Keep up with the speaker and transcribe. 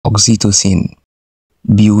Oxytocin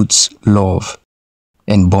builds love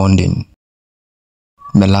and bonding.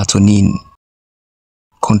 Melatonin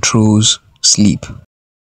controls sleep.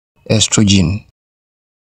 Estrogen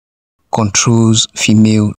controls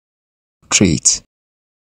female traits.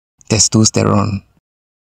 Testosterone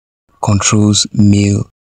controls male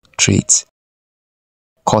traits.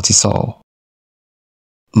 Cortisol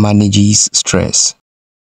manages stress.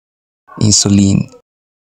 Insulin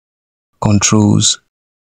controls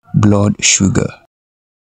blood sugar.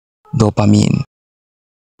 Dopamine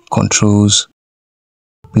controls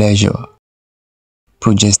pleasure.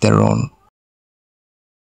 Progesterone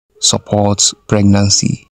supports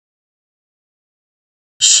pregnancy.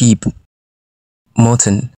 Sheep,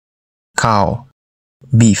 mutton, cow,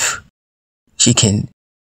 beef, chicken,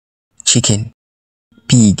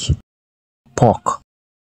 pig, pork,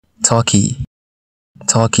 turkey,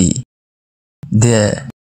 deer,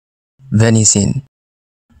 venison,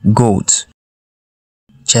 goat,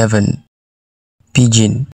 chicken,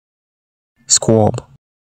 pigeon, squab,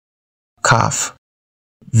 calf,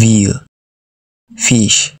 veal,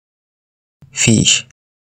 fish.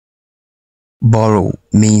 Borrow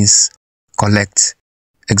means collect.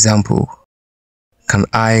 Example: can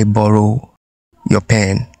I borrow your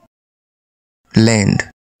pen? Lend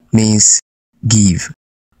means give.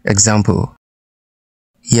 Example: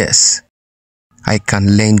 yes, I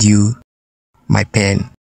can lend you my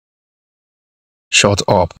pen. Shut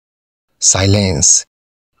up, silence,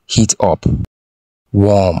 heat up,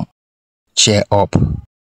 warm, cheer up,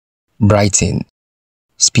 brighten,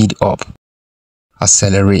 speed up,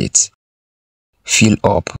 accelerate, fill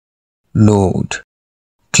up, load,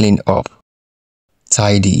 clean up,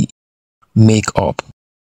 tidy, make up,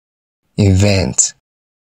 invent,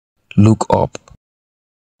 look up,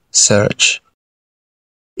 search.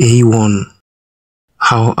 A1,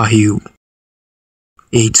 how are you?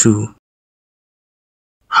 A2,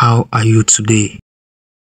 how are you today?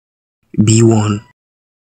 B1,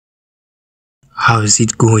 how is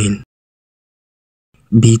it going?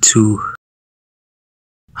 B2,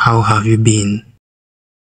 how have you been?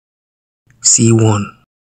 C1,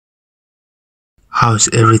 how's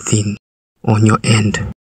everything on your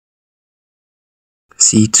end?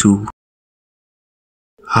 C2,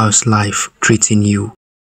 how's life treating you?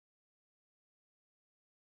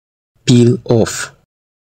 Peel off,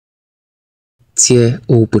 tear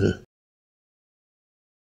open,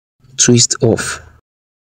 twist off,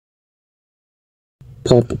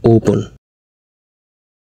 pop open,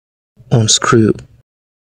 unscrew.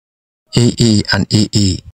 AA and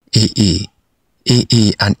AA, AA,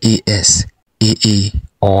 AA and AS, AA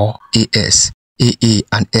or AS, AA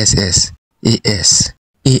and SS, AS,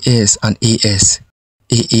 AS and AS,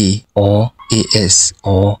 AA or AS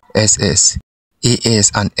or SS,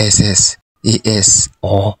 AS and SS, AS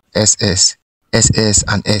or SS, SS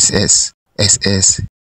and SS, SS,